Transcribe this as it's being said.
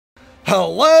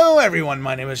Hello everyone,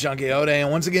 my name is Johnquixote, and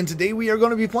once again today we are going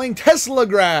to be playing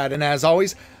Teslagrad, and as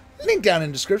always, link down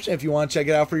in the description if you want to check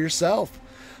it out for yourself.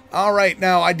 Alright,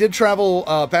 now I did travel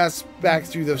back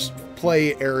through this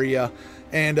play area,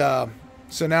 and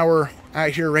so now we're out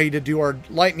here ready to do our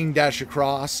lightning dash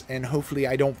across, and hopefully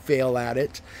I don't fail at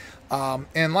it.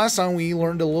 And last time we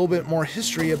learned a little bit more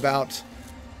history about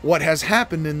what has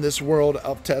happened in this world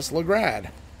of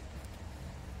Teslagrad.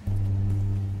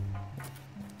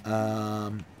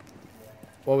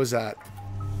 What was that?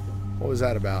 What was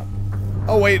that about?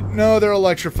 Oh wait, no, they're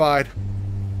electrified.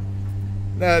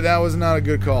 That was not a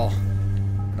good call.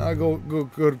 Not a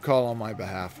good call on my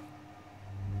behalf.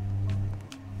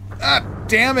 Ah,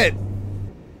 damn it!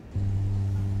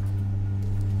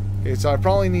 Okay, so I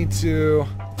probably need to...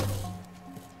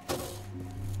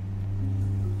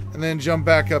 and then jump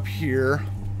back up here.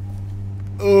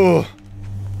 Ugh.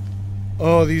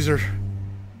 Oh, these are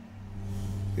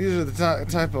the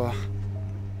type of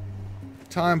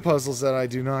time puzzles that I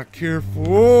do not care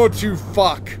for too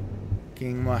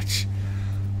fucking much.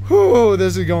 Whew,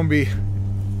 this is gonna be.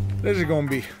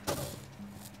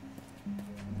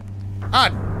 Ah!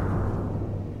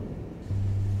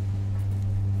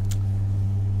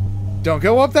 Don't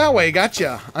go up that way,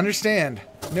 gotcha. Understand.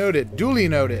 Noted. Duly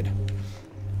noted.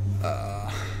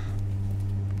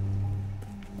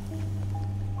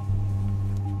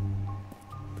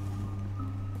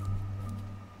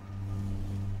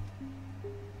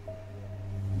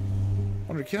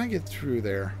 Can I get through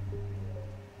there?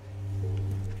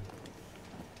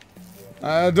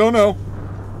 I don't know.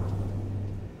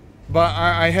 But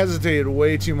I hesitated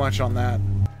way too much on that.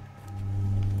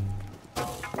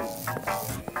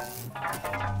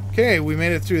 Okay, we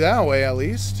made it through that way at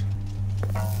least.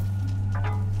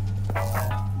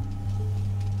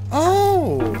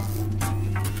 Oh!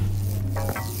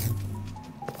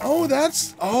 Oh,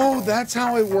 that's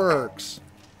how it works.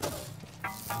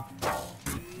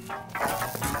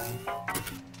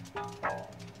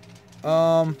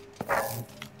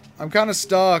 I'm kind of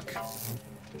stuck.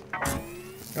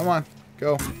 Come on,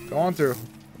 go on through.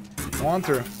 Go on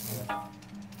through.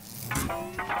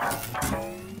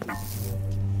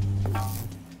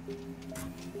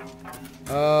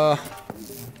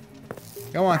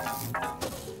 Come on.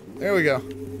 There we go.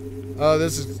 Oh,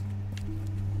 this is...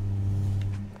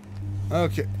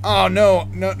 okay. Oh, no.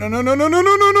 No.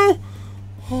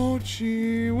 Oh,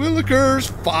 gee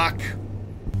willikers. Fuck.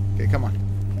 Okay, come on.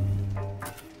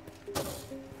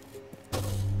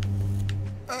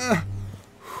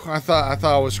 I thought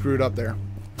I was screwed up there.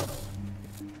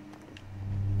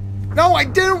 No, I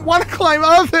didn't want to climb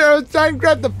up there. I was trying to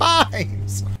grab the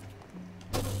vines.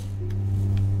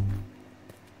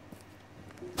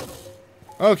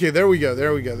 Okay, there we go.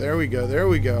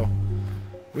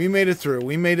 We made it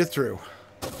through.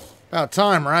 About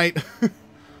time, right?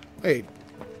 Wait.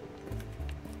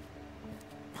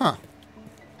 Huh.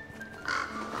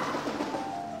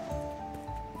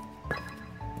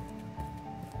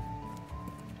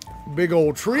 Big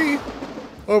old tree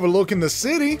overlooking the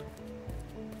city.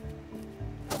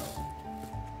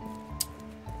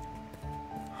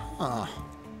 Huh.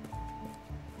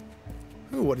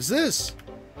 Ooh, what is this?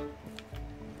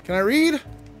 Can I read?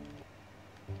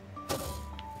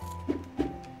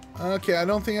 Okay, I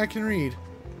don't think I can read.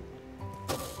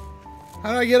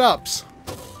 How do I get ups?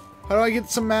 How do I get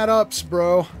some mad ups,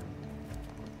 bro?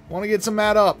 Want to get some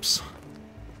mad ups.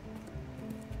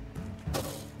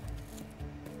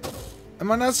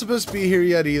 Am I not supposed to be here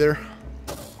yet either?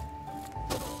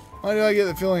 Why do I get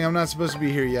the feeling I'm not supposed to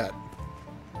be here yet?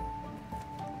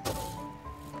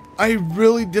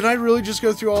 Did I really just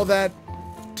go through all that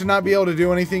to not be able to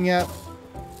do anything yet?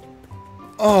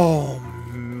 Oh,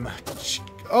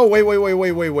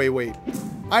 wait.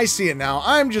 I see it now.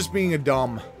 I'm just being a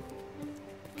dumb.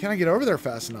 Can I get over there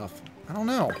fast enough? I don't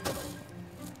know.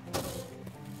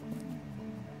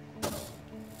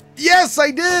 Yes, I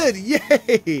did!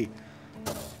 Yay!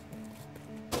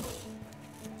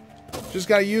 Just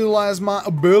gotta utilize my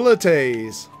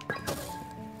abilities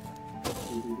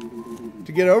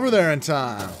to get over there in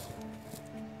time.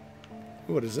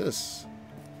 What is this?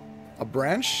 A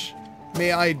branch?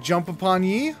 May I jump upon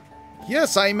ye?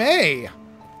 Yes, I may.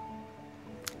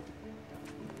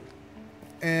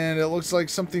 And it looks like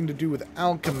something to do with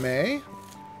alchemy.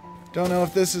 Don't know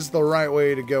if this is the right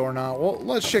way to go or not. Well,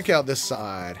 let's check out this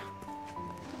side.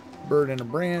 Bird in a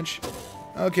branch.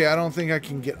 Okay, I don't think I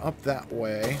can get up that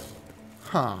way.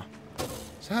 Huh.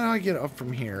 So how do I get up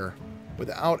from here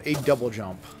without a double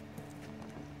jump?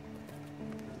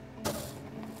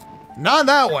 Not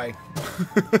that way.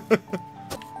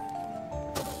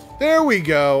 There we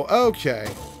go. Okay.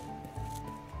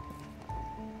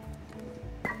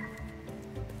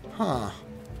 Huh.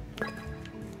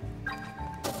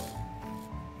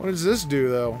 What does this do,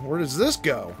 though? Where does this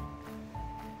go?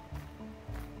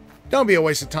 Don't be a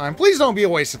waste of time. Please don't be a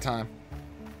waste of time.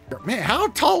 Man, how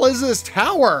tall is this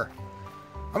tower?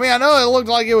 I mean, I know it looked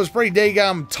like it was pretty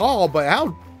daggum tall, but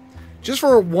how... Just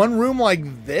for one room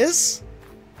like this?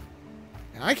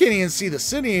 I can't even see the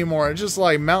city anymore. It's just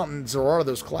like mountains, or are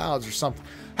those clouds or something.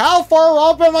 How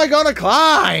far up am I gonna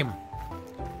climb?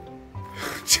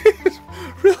 Jeez,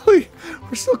 really?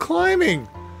 We're still climbing.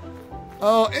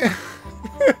 Oh,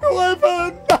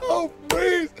 11. No,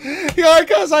 please. Yeah,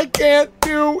 because I can't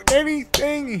do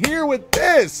anything here with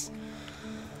this.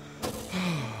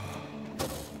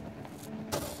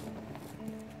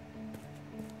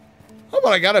 How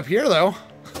about I got up here, though?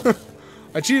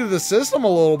 I cheated the system a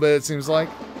little bit, it seems like.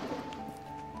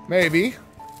 Maybe.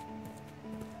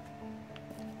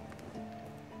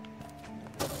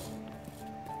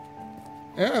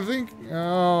 Yeah, I think...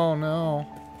 Oh, no.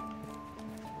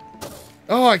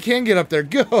 Oh, I can get up there.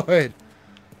 Good.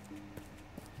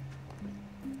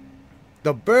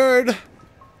 The bird...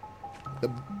 The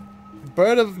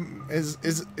bird of... Is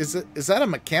that a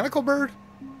mechanical bird?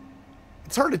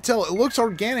 It's hard to tell. It looks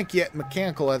organic yet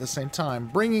mechanical at the same time,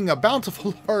 bringing a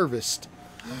bountiful harvest.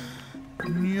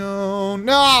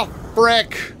 No,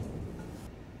 frick!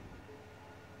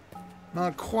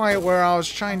 Not quite where I was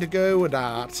trying to go with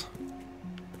that.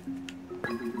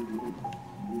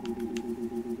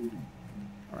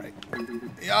 Alright.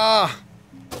 Yeah.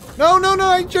 No,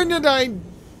 I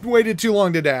waited too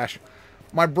long to dash.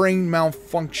 My brain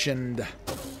malfunctioned.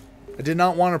 I did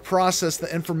not want to process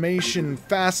the information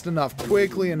fast enough,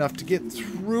 quickly enough to get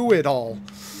through it all.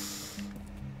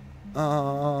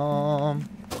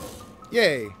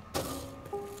 Yay.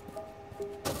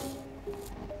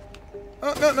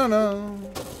 Oh,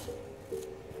 no.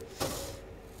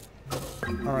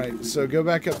 Alright, so go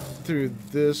back up through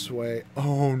this way.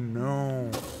 Oh, no.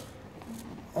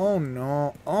 Oh,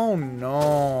 no. Oh,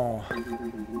 no.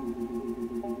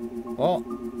 Well,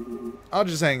 I'll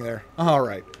just hang there.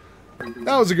 Alright.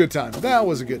 That was a good time. That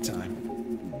was a good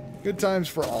time. Good times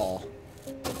for all.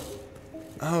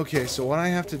 Okay, so what I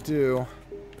have to do...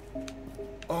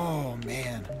 Oh,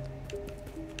 man.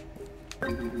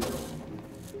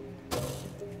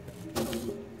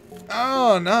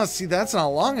 Oh, no. See, that's not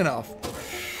long enough.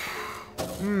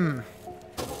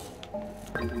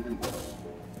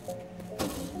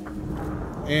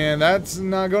 And that's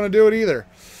not going to do it either.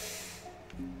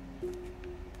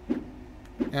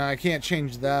 And I can't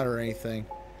change that or anything.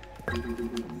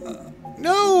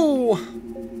 No!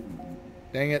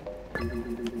 Dang it.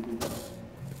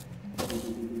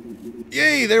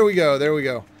 Yay, there we go, there we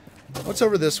go. What's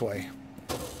over this way?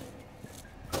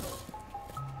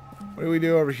 What do we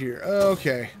do over here?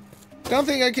 Okay. Don't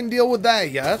think I can deal with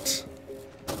that yet.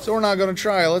 So we're not going to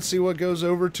try. Let's see what goes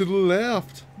over to the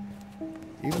left.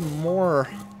 Even more.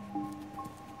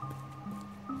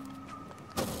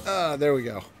 There we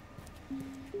go.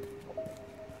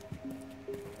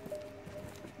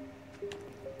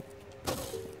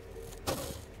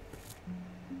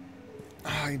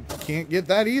 I can't get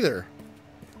that either.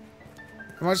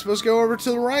 Am I supposed to go over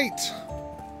to the right?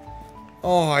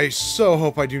 Oh, I so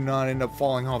hope I do not end up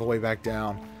falling all the way back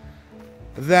down.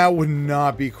 That would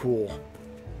not be cool.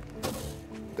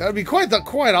 That would be quite the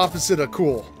opposite of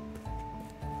cool.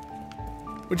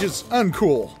 Which is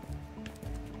uncool.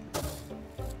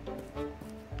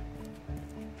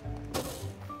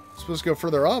 Supposed to go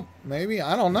further up, maybe?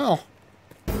 I don't know.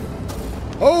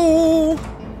 Oh!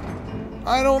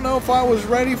 I don't know if I was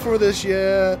ready for this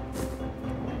yet.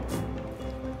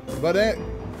 But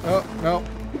oh, no.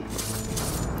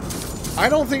 I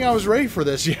don't think I was ready for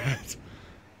this yet.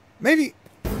 Maybe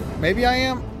I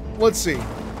am. Let's see.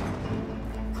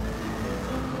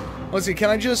 Let's see,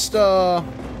 can I just, Oh,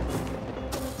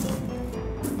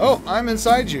 I'm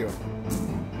inside you.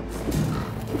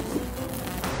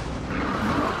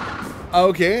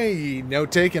 Okay,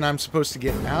 note taken. I'm supposed to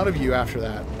get out of you after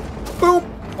that. Boom!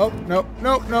 Oh, nope.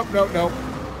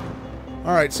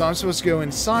 Alright, so I'm supposed to go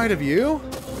inside of you.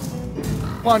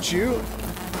 Punch you.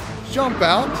 Jump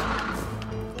out.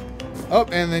 Oh,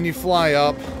 and then you fly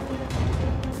up.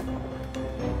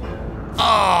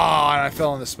 Ah, and I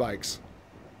fell in the spikes.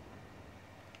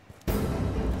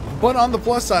 But on the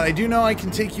plus side, I do know I can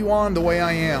take you on the way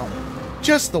I am.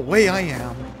 Just the way I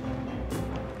am.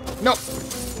 Nope.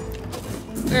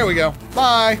 There we go.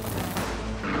 Bye.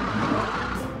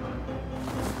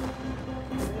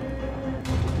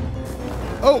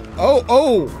 Oh,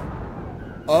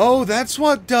 Oh, that's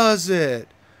what does it.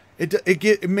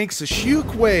 It makes a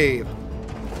shook wave.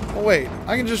 Oh, wait.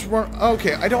 I can just run.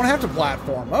 Okay, I don't have to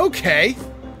platform. Okay.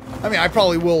 I mean, I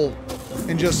probably will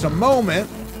in just a moment.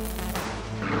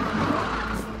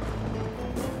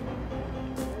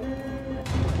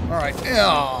 Alright,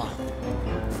 yeah.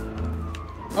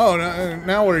 Oh,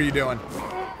 now what are you doing?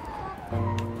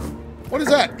 What is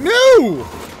that? No!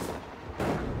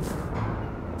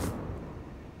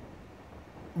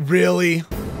 Really?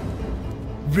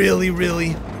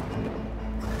 Really?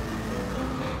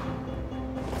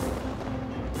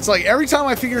 It's like every time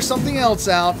I figure something else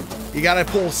out, you gotta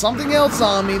pull something else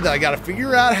on me that I gotta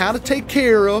figure out how to take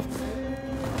care of.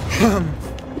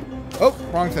 Oh,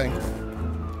 wrong thing.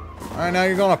 Alright, now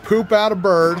you're gonna poop out a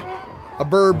bird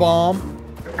bomb.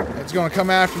 It's gonna come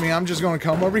after me. I'm just gonna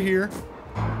come over here.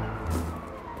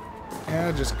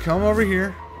 Yeah, just come over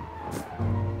here.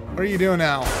 What are you doing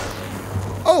now?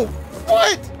 Oh,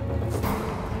 what?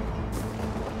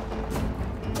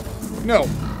 No,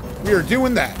 we are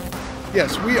doing that.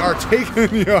 Yes, we are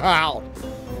taking you out.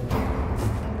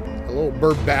 A little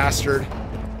bird bastard.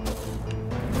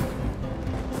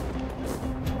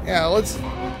 Yeah, let's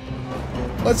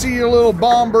see your little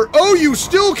bomb bird. Oh, you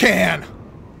still can.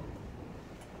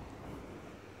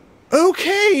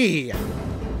 Okay.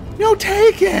 No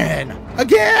taken.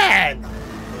 Again.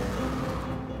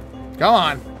 Come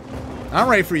on. I'm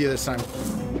ready for you this time.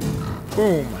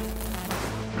 Boom.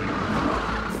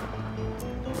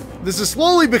 This is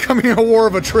slowly becoming a war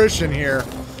of attrition here.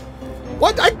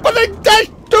 What? But I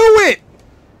do it!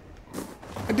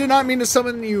 I did not mean to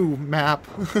summon you, map.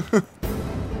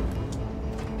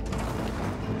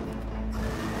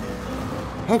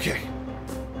 Okay.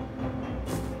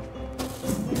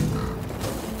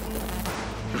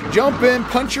 Jump in,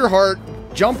 punch your heart,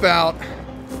 jump out.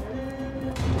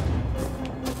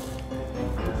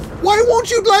 Why won't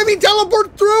you let me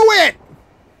teleport through it?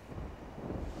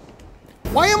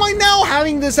 Why am I now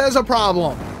having this as a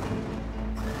problem?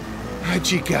 Ah,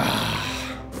 chica.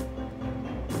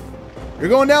 You're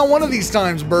going down one of these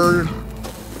times, bird.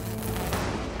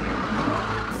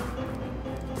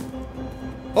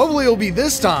 Hopefully it'll be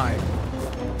this time.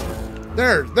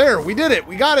 There, we did it.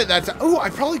 We got it that time. Oh, I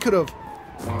probably could have.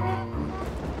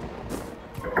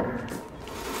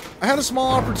 I had a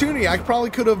small opportunity. I probably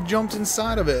could have jumped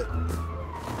inside of it.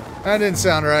 That didn't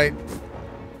sound right.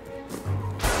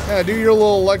 Yeah, do your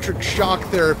little electric shock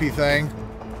therapy thing.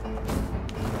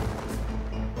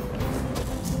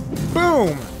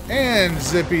 Boom! And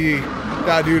zippy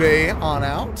da doo day on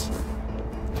out.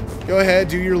 Go ahead,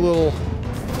 do your little...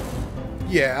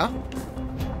 Yeah.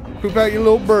 Poop out your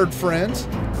little bird friends.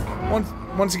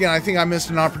 Once again, I think I missed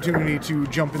an opportunity to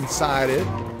jump inside it.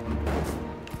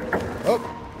 Oh.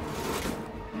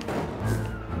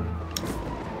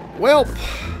 Welp.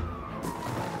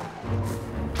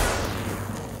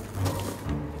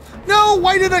 No,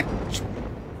 why did I...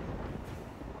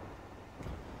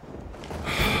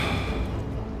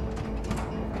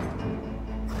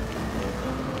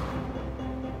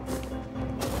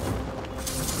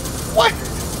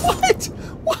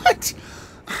 What?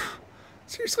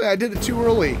 Seriously, I did it too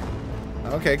early.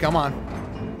 Okay, come on.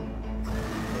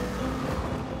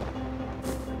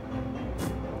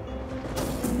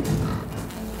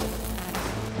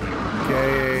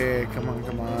 Okay, come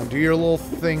on. Do your little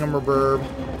thingamaburb.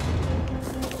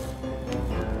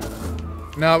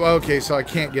 No, okay, so I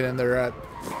can't get in there at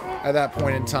that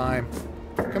point in time.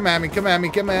 Come at me.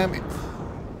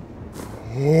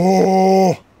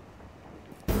 Oh!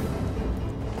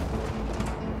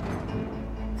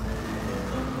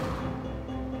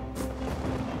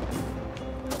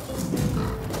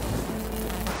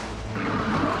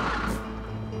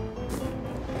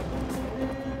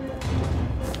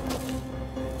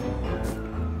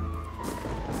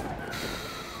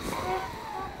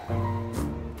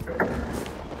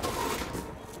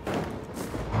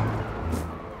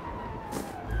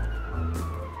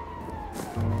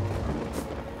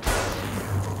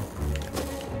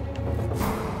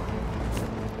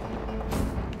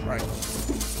 Right.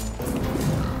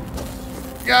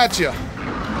 Gotcha.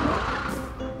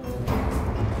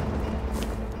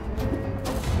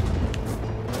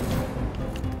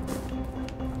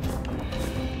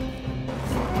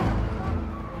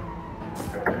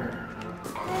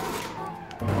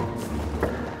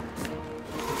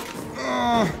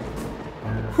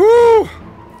 Whew.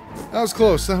 That was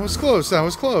close.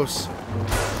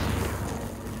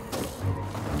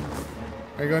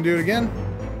 Are you gonna do it again?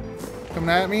 Coming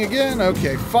at me again?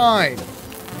 Okay, fine.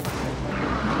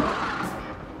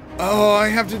 Oh, I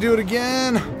have to do it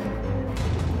again.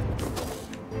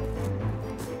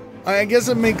 I guess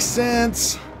it makes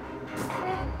sense.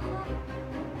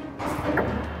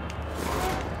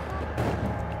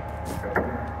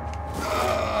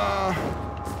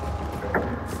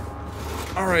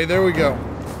 Alright, there we go.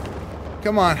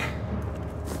 Come on.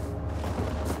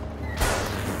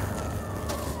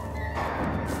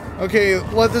 Okay,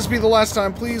 let this be the last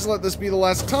time. Please let this be the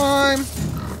last time.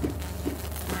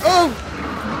 Oh!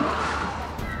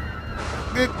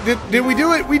 Did we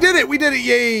do it? We did it! We did it!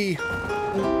 Yay!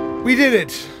 We did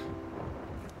it!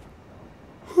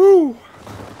 Whew!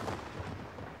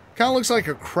 Kind of looks like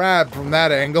a crab from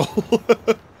that angle.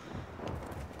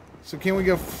 So can we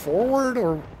go forward,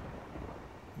 or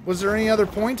was there any other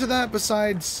point to that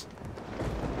besides...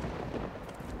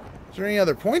 Is there any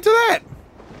other point to that?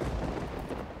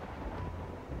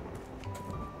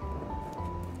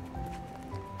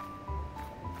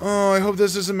 Oh, I hope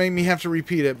this doesn't make me have to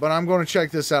repeat it, but I'm going to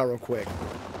check this out real quick.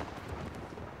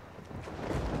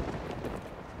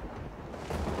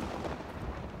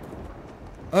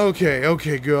 Okay,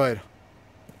 okay, good.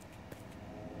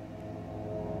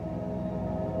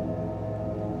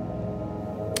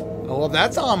 Oh, well,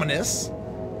 that's ominous.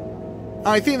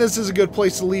 I think this is a good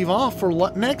place to leave off for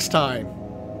next time.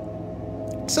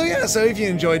 So yeah, so if you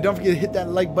enjoyed, don't forget to hit that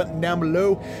like button down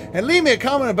below and leave me a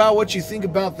comment about what you think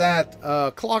about that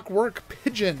Clockwork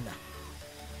Pigeon.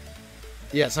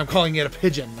 Yes, I'm calling it a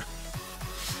pigeon.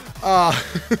 And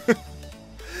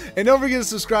don't forget to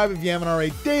subscribe if you haven't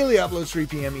already. Daily uploads 3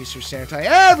 p.m. Eastern Standard Time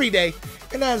every day.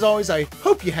 And as always, I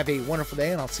hope you have a wonderful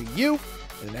day, and I'll see you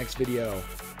in the next video.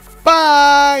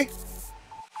 Bye!